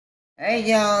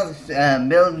Hey y'all, it's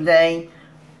Bill today.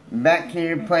 Back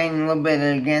here playing a little bit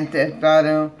of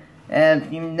Gta5.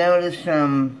 If you've noticed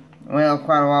from, well,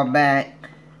 quite a while back,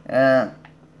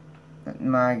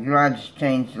 my garage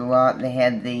changed a lot. They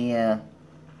had the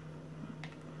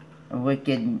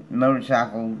Wicked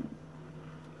motorcycle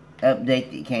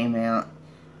update that came out.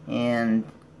 And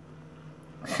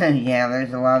so yeah,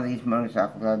 there's a lot of these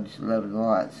motorcycles I just love it a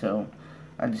lot. So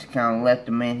I just kind of left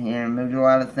them in here and moved a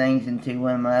lot of things into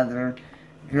one of my other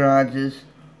garages.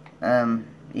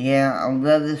 Yeah, I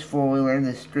love this four-wheeler,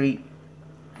 this street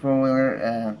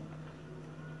four-wheeler.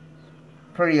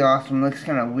 Pretty awesome. Looks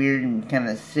kind of weird and kind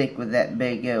of sick with that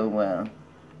big fin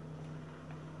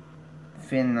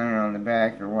there on the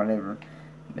back or whatever.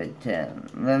 But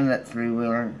love that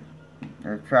three-wheeler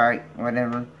or trike,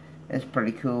 whatever. It's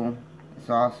pretty cool.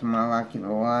 It's awesome. I like it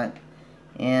a lot.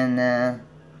 And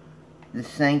the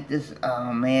Sanctus,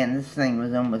 oh man, this thing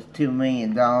was almost $2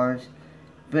 million.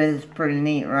 But it's pretty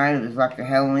neat, right? It was like a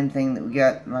Halloween thing that we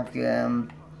got like a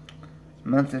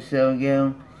month or so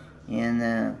ago. And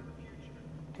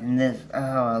this, oh,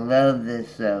 I love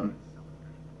this,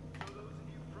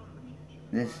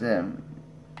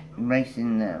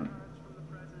 racing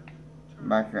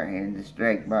bike right here, this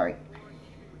drag bike.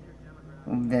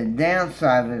 The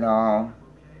downside of it all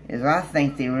is I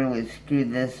think they really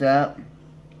screwed this up,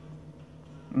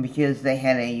 because they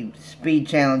had a speed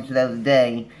challenge the other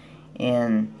day,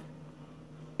 and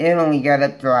it only got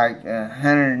up to like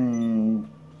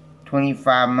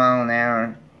 125 mile an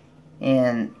hour.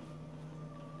 And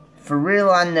for real,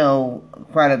 I know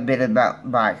quite a bit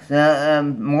about bikes,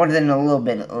 more than a little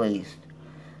bit at least.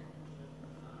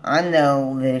 I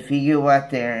know that if you go out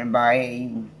there and buy a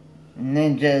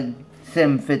Ninja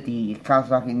 750,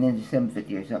 Kawasaki Ninja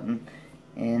 750 or something,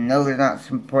 and no, they're not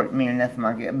supporting me or nothing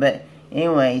like that, but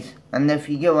anyways, I know if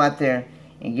you go out there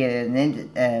and get a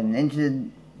Ninja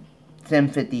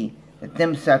 750, that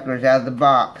them suckers out of the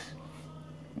box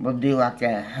will do like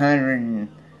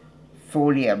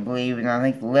 140, I believe, and I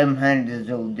think 1100s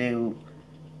will do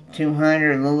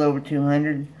 200, a little over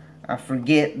 200. I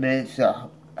forget, but it's a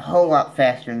whole lot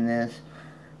faster than this.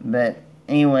 But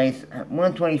anyways,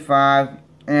 125,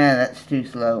 that's too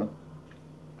slow.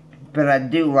 But I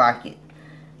do like it.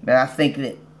 But I think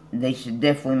that they should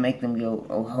definitely make them go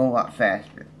a whole lot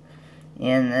faster.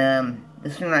 And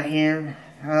this one right here,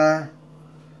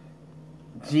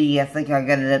 gee, I think I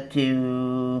got it up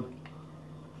to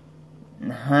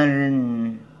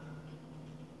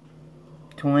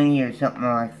 120 or something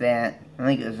like that. I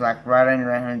think it was like right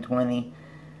under 120.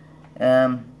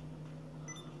 It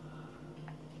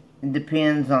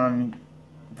depends on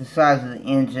the size of the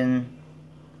engine.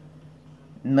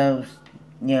 Most,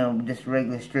 just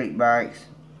regular street bikes,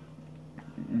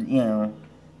 that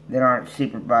aren't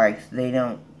super bikes, they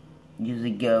don't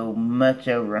usually go much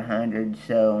over 100,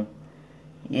 so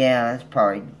yeah, that's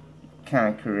probably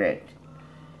kind of correct.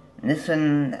 And this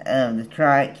one, the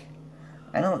trike,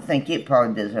 I don't think it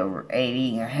probably does over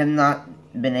 80. I have not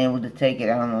been able to take it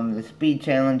out on the speed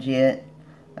challenge yet.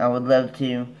 I would love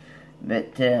to,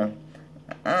 but I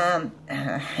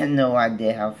have no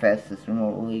idea how fast this one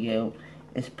will really go.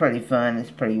 It's pretty fun. It's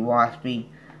pretty waspy.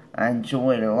 I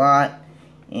enjoy it a lot.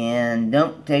 And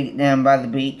don't take it down by the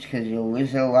beach, because you'll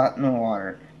lose it a lot in the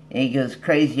water. It goes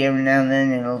crazy every now and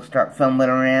then, and it'll start fumbling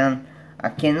around. I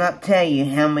cannot tell you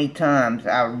how many times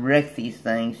I wreck these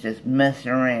things just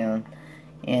messing around.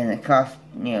 And it costs,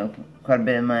 quite a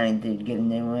bit of money to get a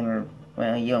new one, or,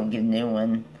 well, you don't get a new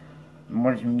one.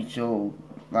 Mortgage Mutual,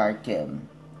 like,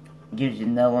 gives you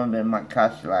another one, but it might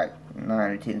cost you like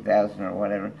 $9,000 or $10,000 or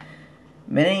whatever.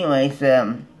 But anyways,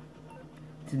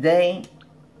 today,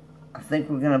 I think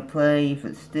we're going to play, if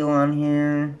it's still on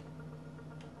here.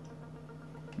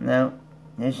 No.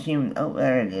 Oh,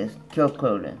 there it is. Kill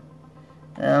quota.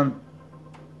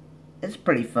 It's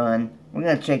pretty fun. We're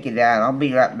going to check it out. I'll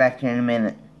be right back here in a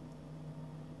minute.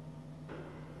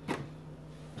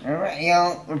 Alright,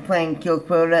 y'all. We're playing Kill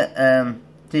Quota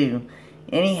 2.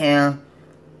 Anyhow,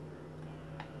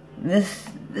 this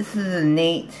is a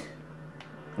neat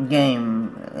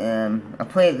game. I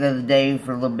played it the other day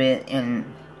for a little bit, and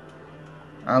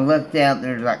I looked out,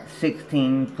 there's like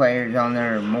 16 players on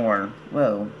there or more.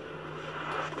 Whoa.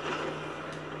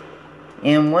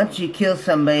 And once you kill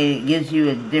somebody, it gives you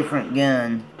a different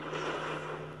gun.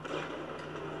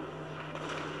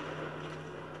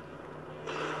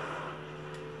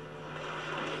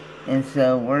 And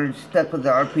so we're stuck with the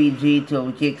RPG till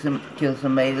we kill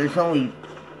somebody. There's only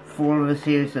 4 of us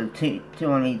here, so two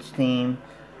on each team.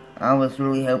 I was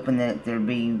really hoping that there'd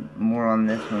be more on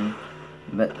this one.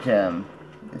 But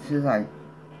this is like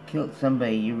killed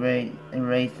somebody. You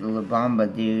erased the La Bamba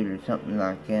dude or something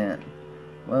like that.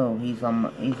 Whoa, he's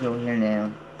over here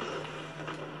now.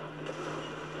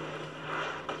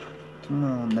 Come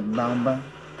on, La Bamba.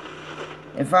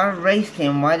 If I erased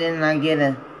him, why didn't I get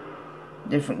a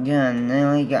different gun? They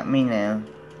only got me now.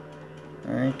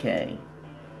 Okay.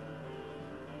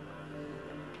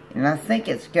 And I think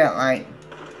it's got like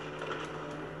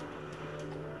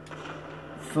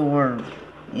 4,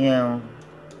 you know,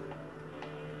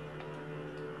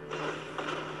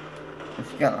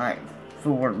 it's got like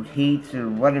 4 heats or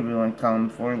whatever you want to call them,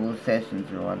 4 little sessions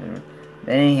or whatever.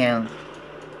 But anyhow,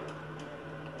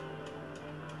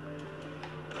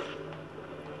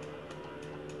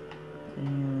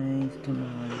 anyways, come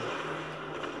on.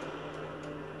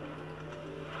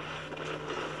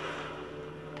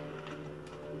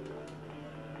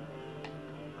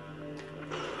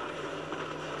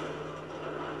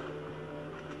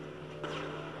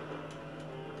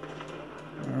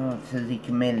 Oh, it says he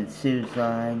committed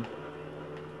suicide.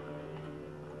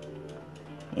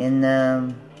 And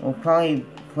we'll probably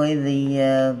play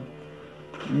the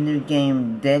new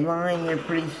game Deadline here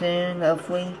pretty soon,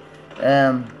 hopefully.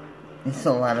 It's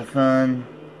a lot of fun.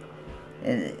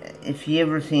 If you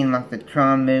ever seen like the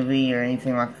Tron movie or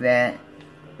anything like that,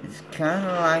 it's kind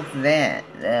of like that.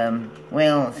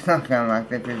 Well, it's not kind of like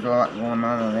that. There's a lot going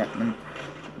on that one.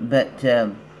 But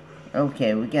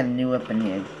okay, we got a new weapon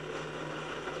here.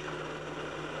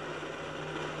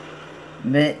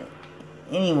 But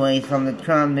anyways, on the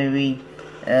Tron movie,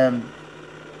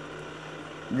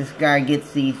 this guy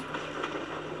gets these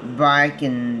bike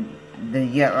and they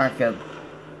got like a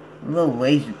little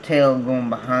laser tail going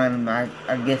behind him. I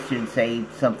guess you'd say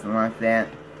something like that.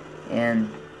 And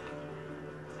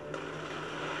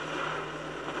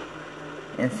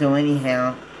so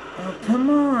anyhow, oh come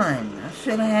on, I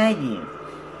should have had you.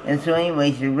 And so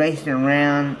anyways, you're racing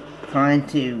around trying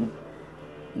to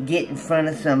get in front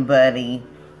of somebody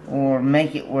or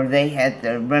make it where they had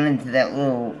to run into that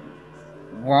little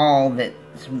wall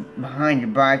that's behind your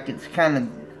bike. It's kind of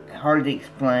hard to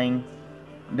explain,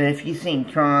 but if you've seen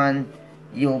Tron,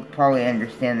 you'll probably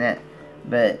understand that.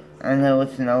 But I know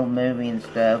it's an old movie and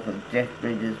stuff with Jeff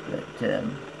Bridges, but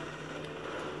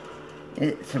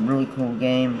it's a really cool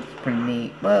game. It's pretty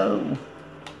neat. Whoa!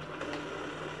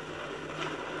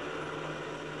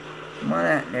 Come on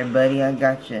out there, buddy. I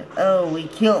got you. Oh, he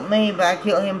killed me, but I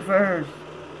killed him first.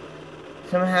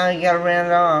 Somehow he got around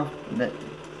it off, but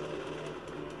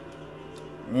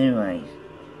anyways.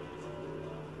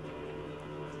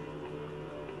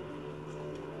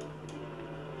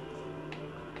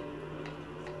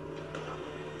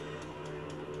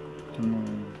 Come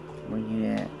on, where you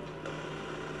at?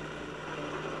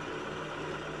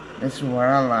 This is what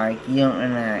I like. You don't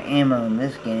run out of ammo in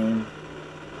this game.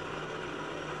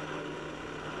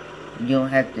 You don't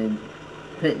have to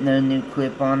put no new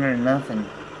clip on or nothing.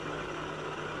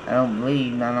 I don't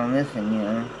believe, not on this one, you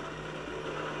know.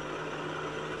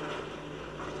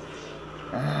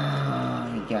 Ah,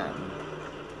 he got me.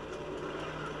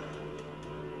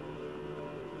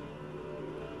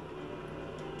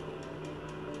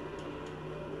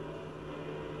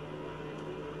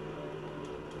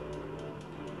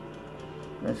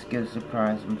 Let's go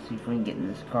surprise him, see if we can get in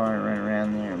this car and run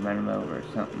around there and run him over or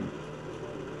something.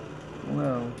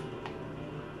 Whoa.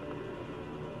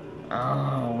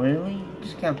 Oh, really?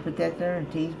 Just kind of put that there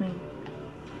and tease me?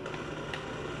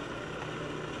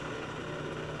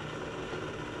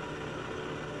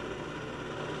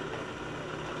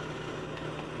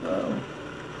 Whoa.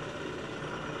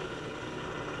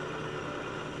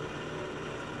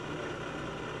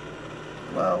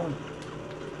 Whoa.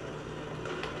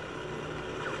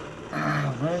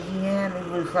 Ah, where's he at? He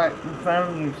was like in front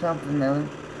of me or something though.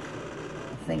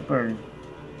 I think we're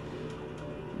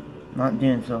not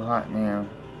doing so hot now.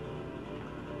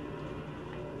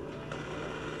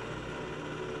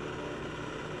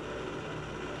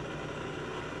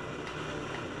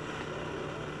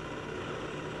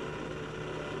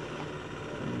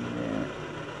 Yeah.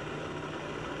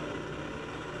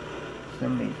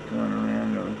 Somebody's going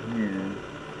around over here.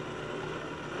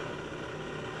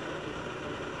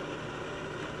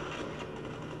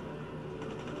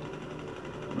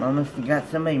 I must have got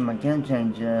somebody my gun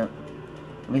changed up.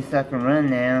 At least I can run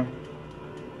now.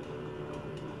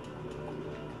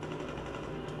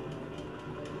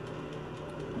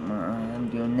 Come on,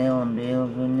 go nail him, Bill.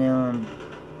 Go nail him.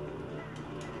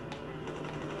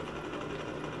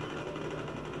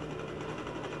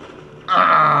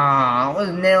 Ah, I was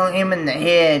nailing him in the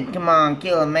head. Come on,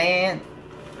 kill him, man.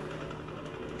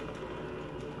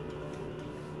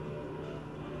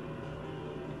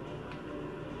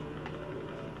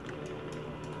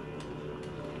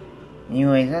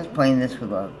 Anyways, I was playing this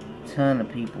with a ton of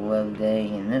people the other day,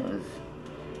 and it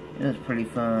was pretty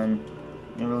fun.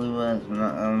 It really was, I'm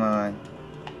not gonna lie.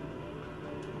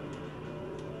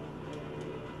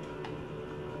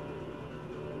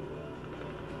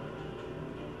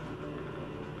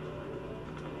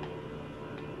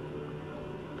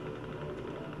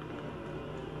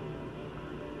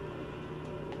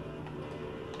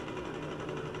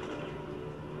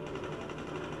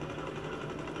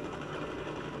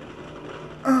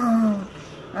 Oh,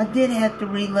 I did have to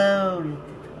reload.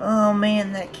 Oh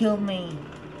man, that killed me.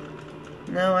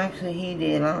 No, actually he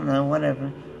did. I don't know,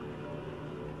 whatever.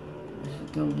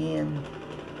 Let's go again.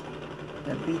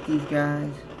 Gotta beat these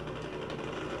guys.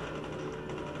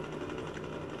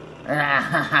 Ah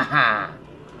ha ha ha.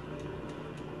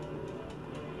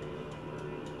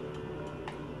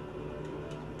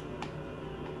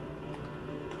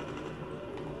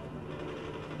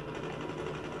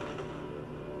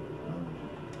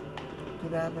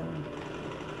 Get out of there.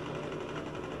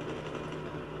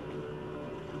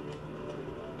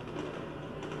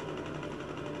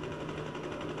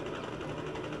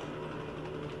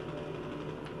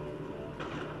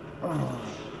 Oh.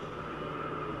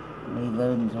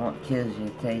 Reloading's what kills you,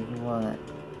 tell you what.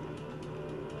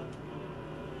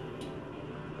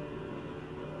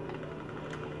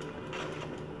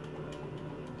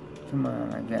 Come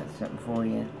on, I got something for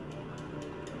you.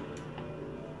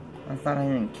 I thought I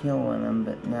didn't kill one of them,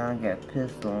 but now I got a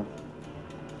pistol.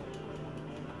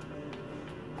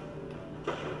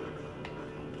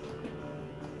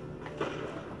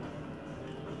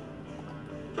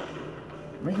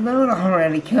 Reload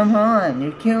already, come on,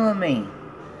 you're killing me.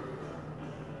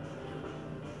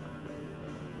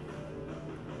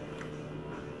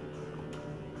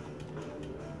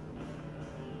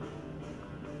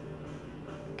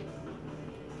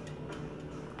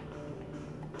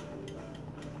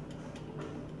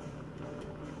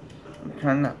 I'm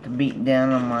trying not to beat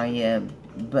down on my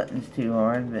buttons too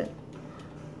hard, but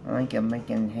I think I'm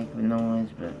making a heck of a noise,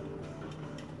 but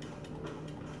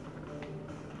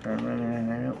try to run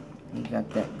around. I don't. You got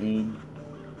that, dude.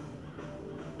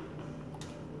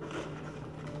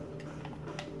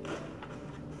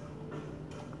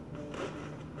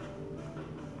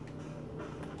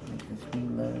 Make this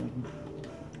reload.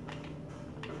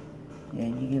 Yeah,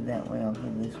 you go that way, I'll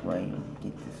go this way and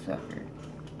get the sucker.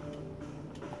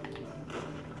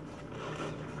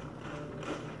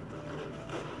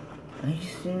 Are you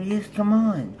serious? Come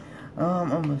on. Oh,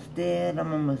 I'm almost dead.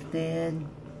 I'm almost dead.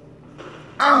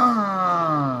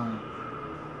 Ah!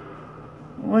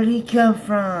 Where'd he come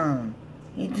from?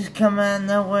 He just come out of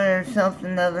nowhere or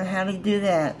something or other. How'd he do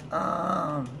that?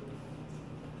 Oh.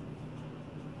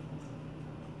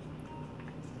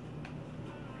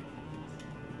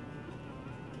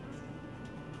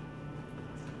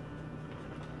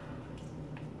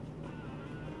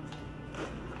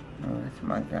 Oh, that's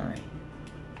my guy.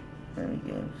 There he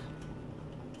goes.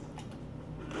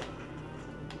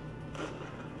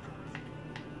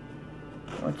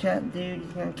 Watch out, dude.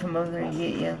 He's gonna come over there and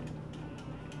get you.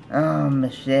 Oh,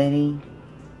 machete.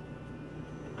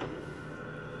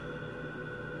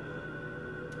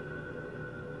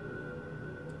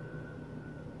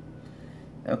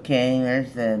 Okay,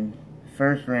 there's the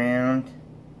first round.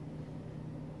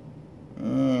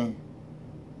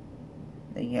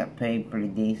 They got paid pretty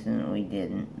decent. We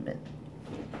didn't, but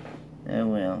oh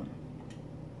well.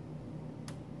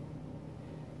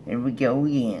 Here we go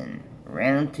again.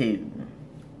 Round 2.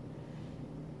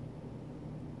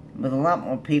 With a lot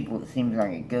more people, it seems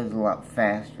like it goes a lot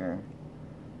faster.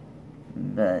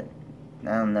 But,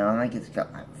 I don't know, I think it's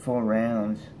got like 4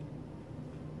 rounds.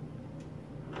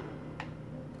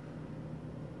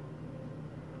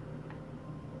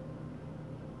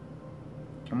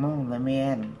 Come on, let me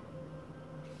at him.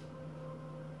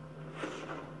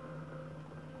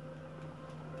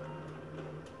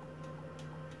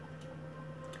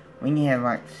 We can have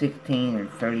like 16 or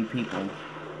 30 people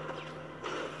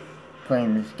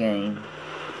playing this game.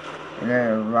 And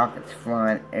there are rockets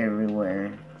flying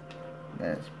everywhere.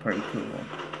 That's pretty cool.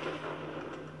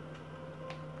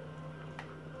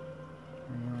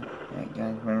 Well, that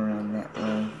guy's running around that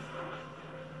way.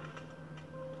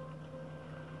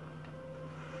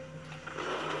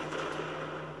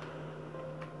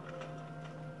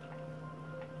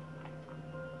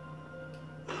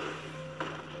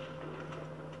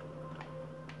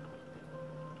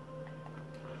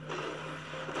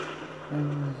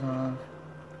 Off.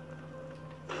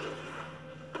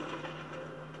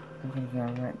 I think they're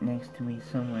right next to me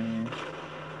somewhere.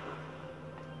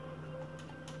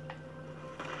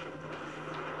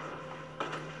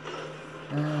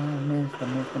 Ah, I missed.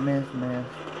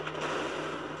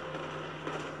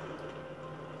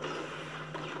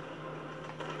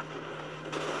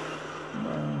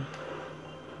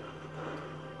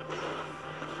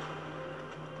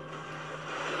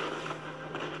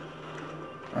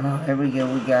 Oh, here we go,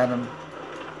 we got him.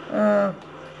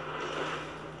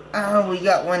 Oh, we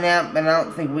got one out, but I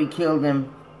don't think we killed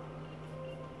him.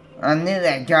 I knew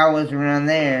that guy was around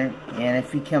there, and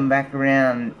if he come back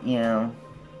around, you know,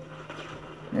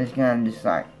 it's gonna just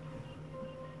like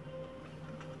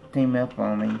team up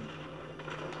on me.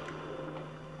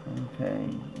 Okay,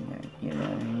 gotta get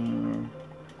out of here.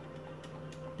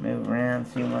 Move around,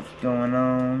 see what's going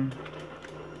on.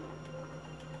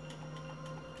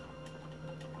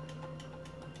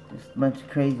 Just a bunch of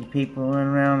crazy people running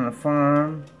around on the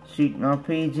farm, shooting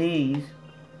RPGs.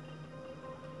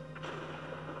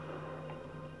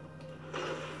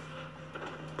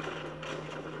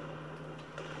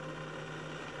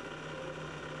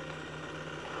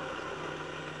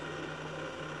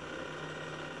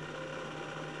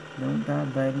 Don't die,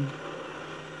 buddy.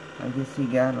 I guess he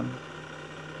got him.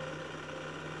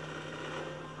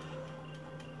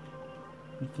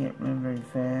 He can't run very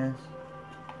fast.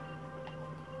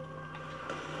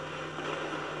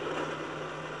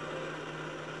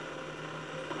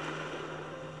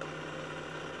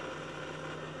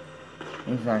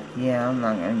 He's like, yeah, I'm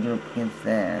not gonna go up against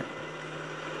that.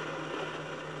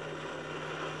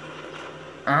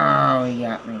 Oh, he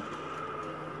got me.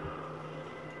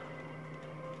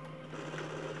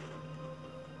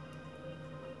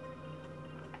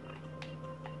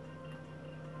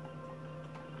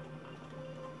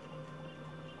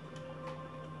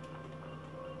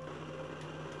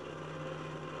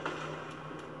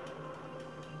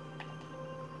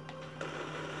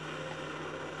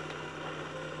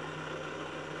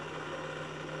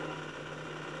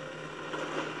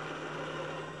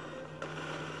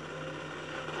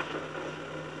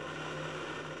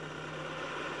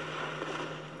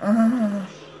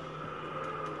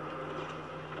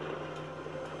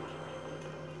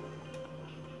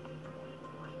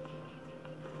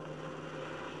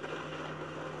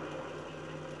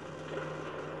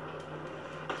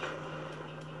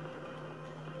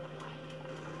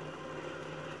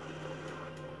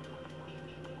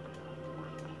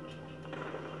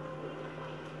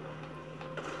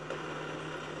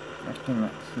 I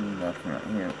cannot see nothing right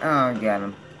here. Oh, I got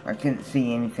him. I couldn't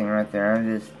see anything right there. I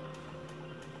was just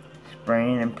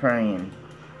spraying and praying.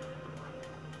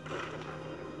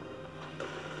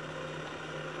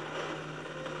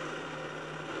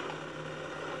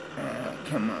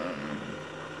 Come on.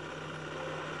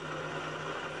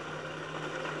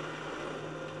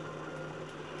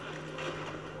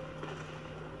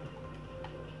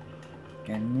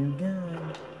 Got a new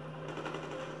gun.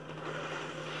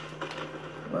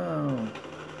 Whoa.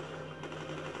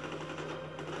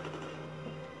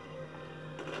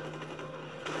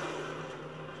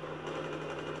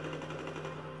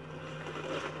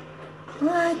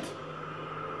 What?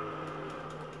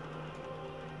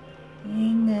 You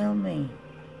nailed me.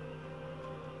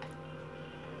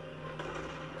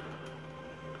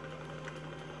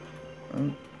 Oh.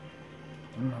 Come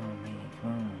on, man.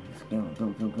 Come on. Let's go. Go,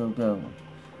 go, go, go.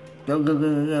 Go, go, go,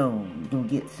 go, go. Go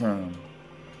get some.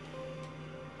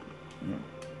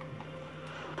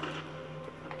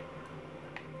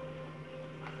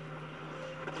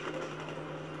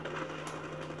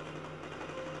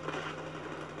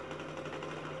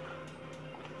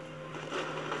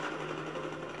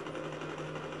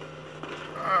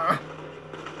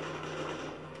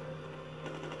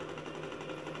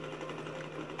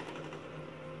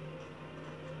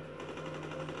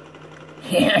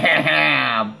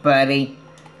 Yeah, buddy.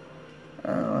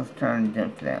 Oh, let's try and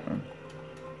jump to that one.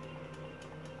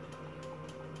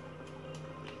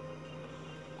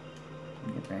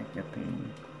 Get back up here.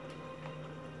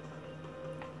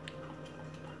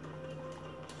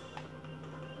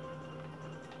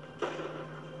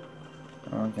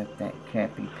 Oh, I got that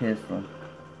crappy pistol.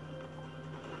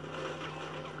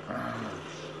 Oh,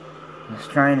 I was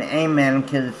trying to aim at him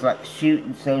because it's like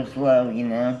shooting so slow, you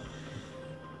know.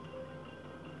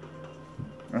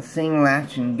 A single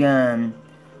action gun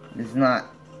does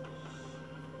not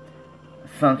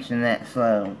function that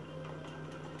slow.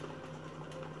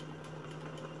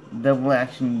 Double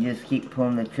action, you just keep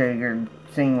pulling the trigger.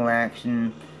 Single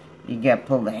action, you gotta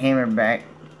pull the hammer back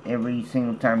every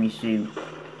single time you shoot.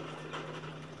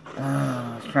 Oh,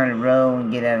 I was trying to roll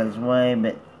and get out of his way,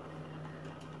 but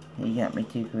he got me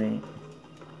too quick.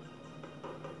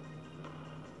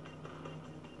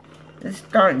 It's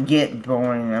starting to get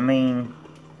boring. I mean,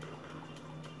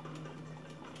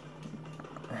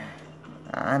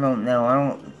 I don't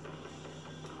know.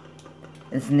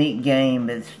 It's a neat game,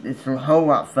 but it's a whole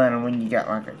lot funner when you got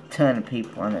like a ton of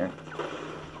people in there.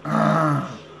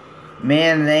 Ah,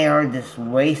 man, they are just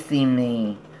wasting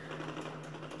me.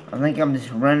 I think I'm just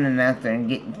running out there and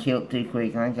getting killed too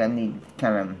quick. I think I need to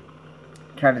kind of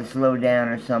try to slow down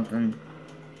or something.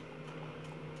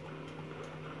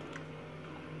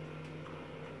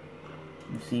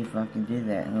 Let's see if I can do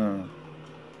that, huh?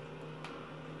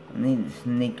 I need to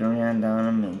sneak around on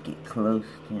him and get close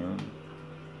to him.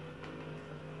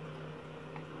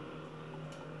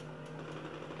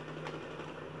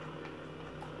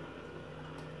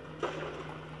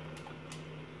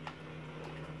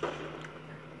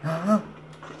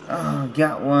 Oh,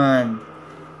 got one.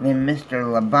 Then Mr.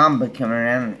 La Bamba come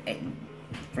around and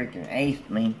freaking aced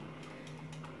me.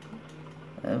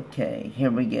 Okay, here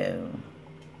we go.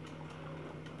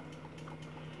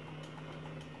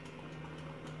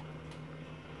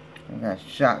 I got a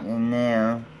shotgun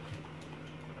now.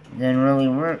 Doesn't really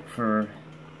work for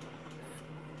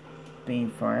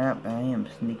being far out, but I am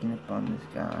sneaking up on this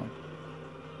guy.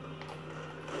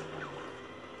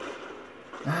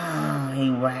 Ah, he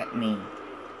whacked me.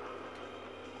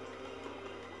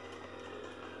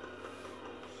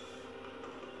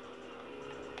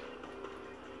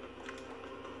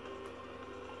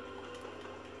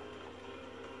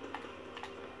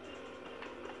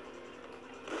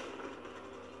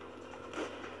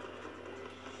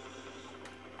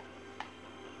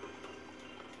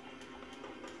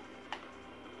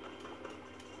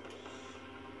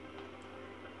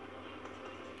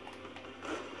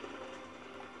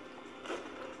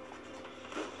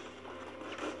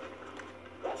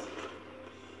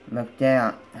 Looked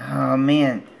out. Oh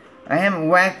man, I haven't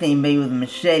whacked anybody with a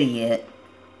machete yet,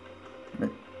 but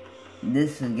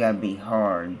this has got to be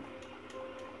hard.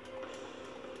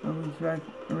 Oh, he's right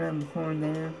around the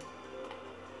corner there.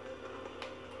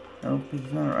 Oh,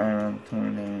 he's not right around the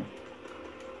corner there.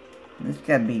 This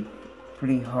got to be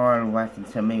pretty hard whacking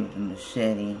somebody with a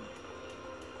machete,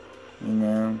 you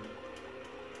know.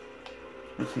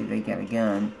 Especially if they got a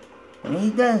gun. And he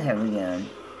does have a gun.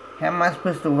 How am I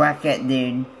supposed to whack that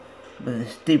dude with a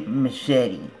stupid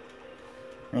machete?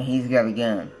 And he's got a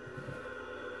gun.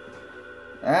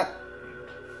 Ah.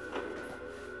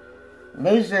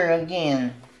 Loser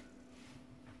again.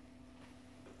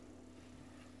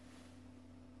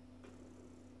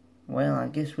 Well, I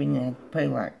guess we didn't have to play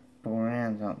like 4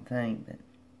 rounds, I don't think, but...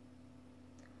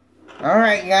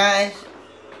 Alright guys,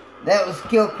 that was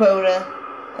Kill Quota.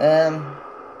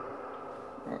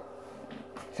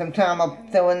 Sometime I'll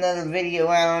throw another video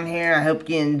out on here. I hope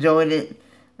you enjoyed it.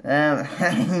 I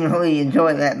didn't really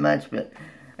enjoy it that much, but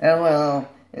oh well.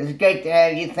 It's great to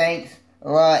have you. Thanks a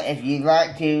lot. If you'd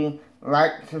like to,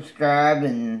 like, subscribe,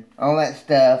 and all that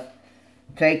stuff.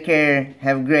 Take care.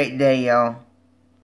 Have a great day, y'all.